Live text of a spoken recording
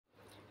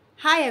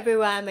Hi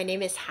everyone, my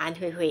name is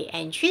Hui Hui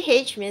and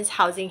 3H means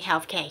Housing,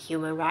 Healthcare and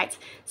Human Rights,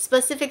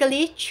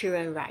 specifically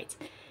children rights.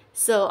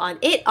 So on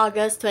 8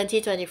 August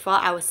 2024,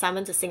 I was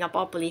summoned to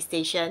Singapore Police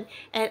Station,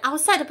 and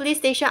outside the police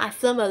station, I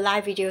filmed a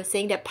live video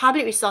saying that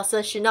public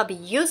resources should not be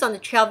used on the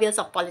 12 years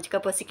of political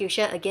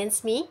persecution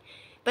against me,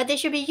 but they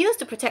should be used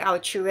to protect our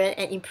children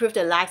and improve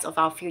the lives of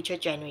our future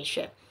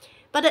generation.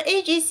 But the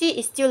AGC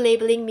is still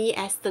labeling me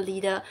as the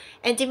leader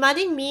and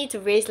demanding me to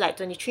raise like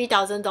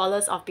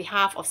 $23,000 on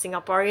behalf of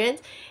Singaporeans.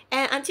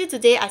 And until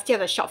today, I still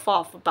have a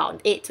shortfall of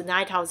about $8,000 to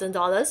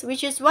 $9,000,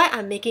 which is why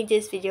I'm making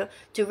this video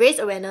to raise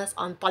awareness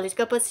on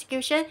political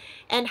persecution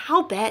and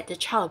how bad the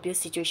child abuse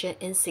situation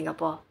in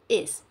Singapore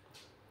is.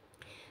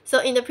 So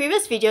in the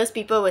previous videos,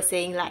 people were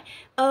saying like,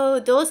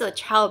 oh, those are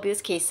child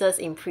abuse cases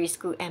in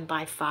preschool and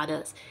by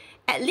fathers.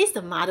 At least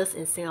the mothers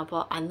in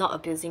Singapore are not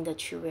abusing the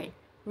children.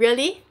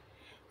 Really?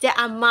 There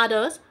are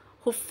mothers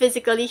who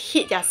physically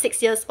hit their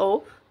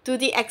 6-year-old to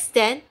the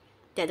extent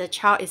that the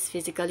child is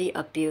physically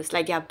abused,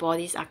 like their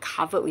bodies are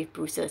covered with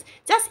bruises.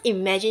 Just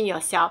imagine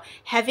yourself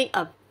having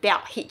a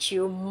belt hit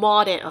you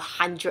more than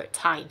 100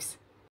 times.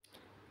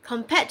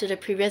 Compared to the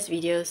previous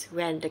videos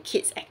when the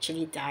kids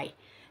actually died,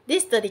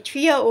 this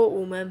 33-year-old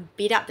woman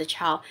beat up the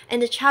child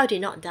and the child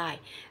did not die.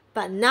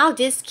 But now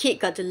this kid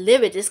got to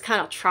live with this kind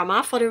of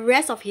trauma for the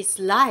rest of his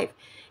life.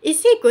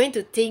 Is he going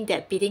to think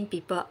that beating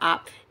people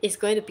up is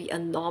going to be a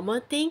normal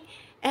thing?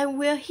 And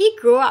will he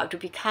grow up to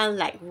become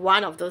like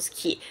one of those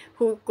kids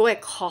who go and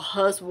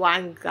coerce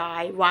one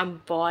guy,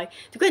 one boy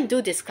to go and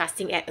do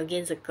disgusting act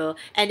against a girl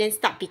and then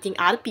start beating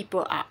other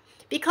people up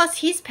because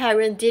his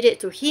parent did it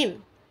to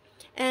him?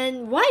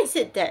 And why is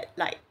it that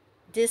like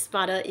this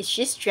mother is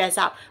she stressed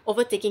out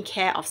over taking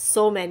care of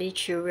so many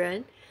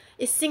children?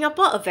 Is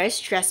Singapore a very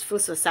stressful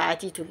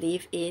society to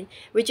live in,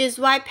 which is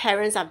why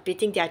parents are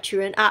beating their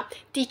children up,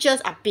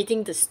 teachers are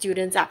beating the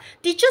students up.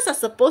 Teachers are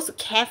supposed to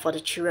care for the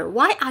children.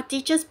 Why are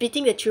teachers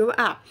beating the children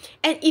up?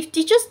 And if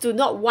teachers do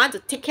not want to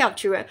take care of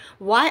children,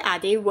 why are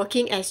they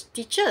working as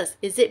teachers?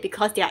 Is it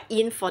because they are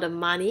in for the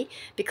money?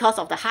 Because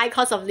of the high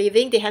cost of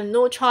living, they have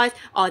no choice,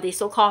 or they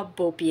so-called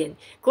bo bian,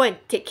 go and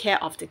take care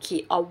of the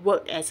kid or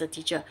work as a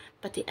teacher,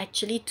 but they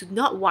actually do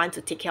not want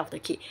to take care of the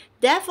kid.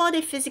 Therefore,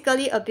 they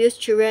physically abuse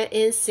children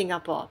in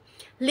Singapore.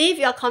 Leave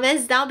your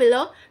comments down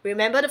below.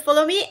 Remember to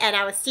follow me and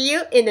I will see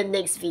you in the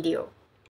next video.